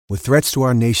With threats to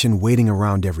our nation waiting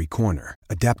around every corner,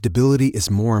 adaptability is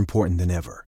more important than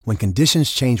ever. When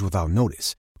conditions change without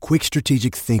notice, quick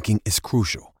strategic thinking is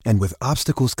crucial. And with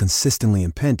obstacles consistently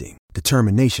impending,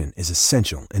 determination is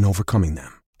essential in overcoming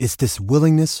them. It's this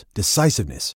willingness,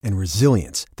 decisiveness, and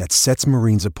resilience that sets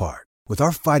Marines apart. With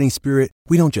our fighting spirit,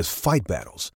 we don't just fight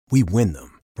battles, we win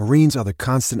them. Marines are the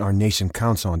constant our nation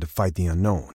counts on to fight the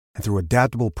unknown. And through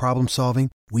adaptable problem solving,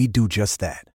 we do just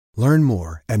that. Learn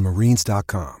more at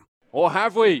marines.com. Or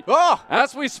have we? Oh!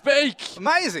 As we speak.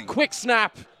 Amazing. Quick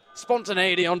snap.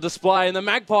 Spontaneity on display, and the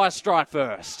Magpies strike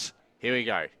first. Here we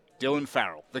go. Dylan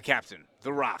Farrell, the captain,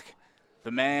 the ruck,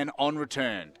 the man on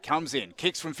return, comes in,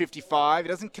 kicks from 55. He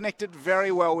doesn't connect it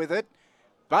very well with it,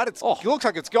 but it looks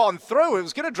like it's gone through. It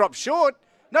was going to drop short.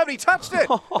 Nobody touched it.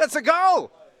 That's a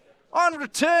goal. On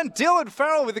return, Dylan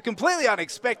Farrell with a completely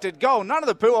unexpected goal. None of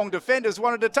the Poowong defenders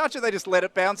wanted to touch it. They just let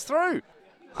it bounce through.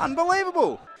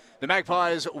 Unbelievable. The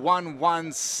Magpies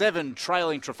 1-1-7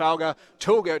 trailing Trafalgar.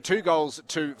 Two goals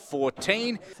to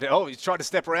 14. Oh, he's tried to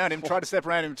step around him,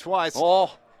 twice.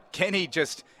 Oh. Kenny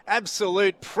just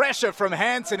absolute pressure from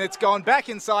Hansen. It's gone back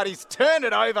inside. He's turned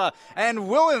it over. And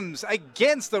Williams,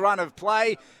 against the run of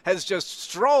play, has just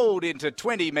strolled into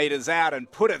 20 metres out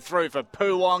and put it through for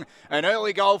Poowong. An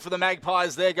early goal for the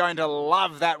Magpies. They're going to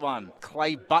love that one.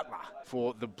 Clay Butler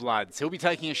for the Bloods. He'll be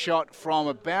taking a shot from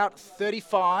about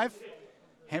 35.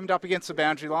 Hemmed up against the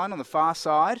boundary line on the far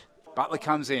side. Butler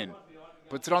comes in.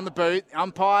 Puts it on the boot.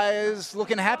 Umpire's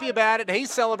looking happy about it.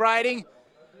 He's celebrating.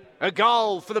 A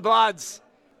goal for the Bloods.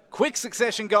 Quick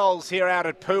succession goals here out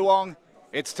at Poowong.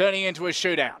 It's turning into a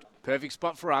shootout. Perfect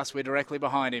spot for us. We're directly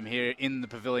behind him here in the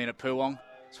pavilion at Poowong.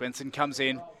 Swenson comes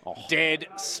in. Dead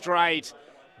straight.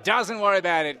 Doesn't worry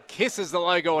about it. Kisses the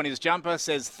logo on his jumper.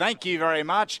 Says thank you very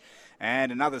much.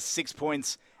 And another 6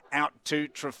 points out to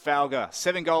Trafalgar.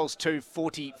 7 goals to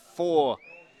 44.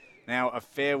 Now a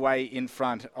fair way in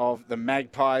front of the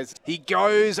Magpies. He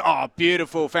goes,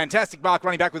 beautiful, fantastic mark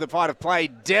running back with the pride of play.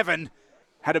 Devon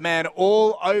had a man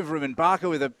all over him, and Barker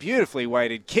with a beautifully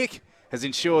weighted kick has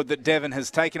ensured that Devon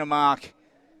has taken a mark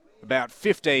about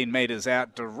 15 metres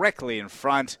out directly in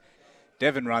front.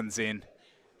 Devon runs in.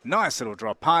 Nice little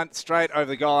drop punt straight over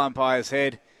the goal umpire's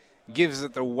head. Gives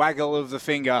it the waggle of the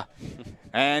finger.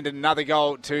 And another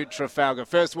goal to Trafalgar.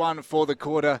 First one for the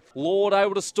quarter. Lord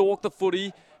able to stalk the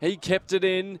footy. He kept it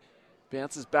in.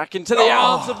 Bounces back into the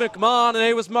arms of McMahon, and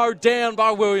he was mowed down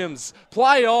by Williams.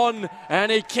 Play on,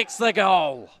 and he kicks the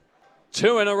goal.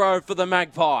 2 in a row for the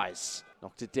Magpies.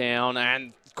 Knocked it down,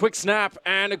 and quick snap,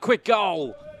 and a quick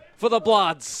goal for the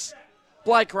Bloods.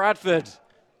 Blake Radford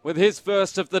with his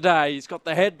first of the day. He's got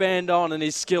the headband on, and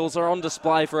his skills are on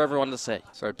display for everyone to see.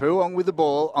 So Poowong with the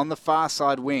ball on the far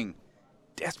side wing.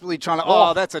 Desperately trying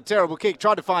to... that's a terrible kick.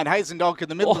 Tried to find Hazendonk in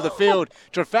the middle of the field.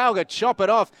 Trafalgar chop it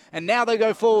off, and now they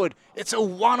go forward. It's a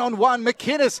one-on-one.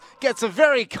 McInnes gets a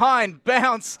very kind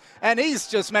bounce, and he's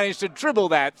just managed to dribble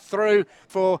that through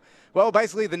for,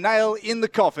 basically the nail in the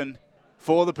coffin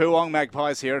for the Poowong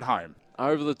Magpies here at home.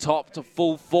 Over the top to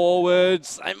full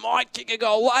forwards. They might kick a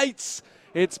goal late.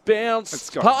 It's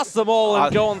bounced past them all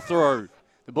and gone through.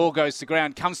 The ball goes to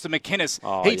ground, comes to McInnes.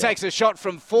 He takes a shot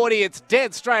from 40. It's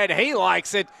dead straight. He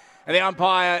likes it. And the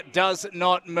umpire does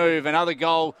not move. Another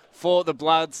goal for the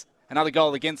Bloods. Another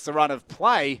goal against the run of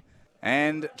play.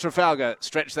 And Trafalgar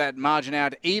stretched that margin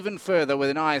out even further with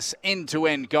a nice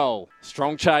end-to-end goal.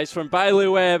 Strong chase from Bailey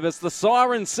Webb as the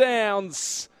siren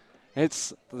sounds.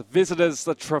 It's the visitors,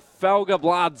 the Trafalgar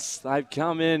Bloods. They've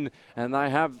come in and they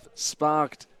have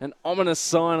sparked an ominous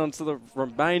sign onto the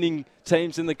remaining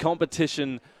teams in the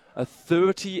competition. A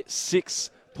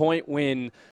 36-point win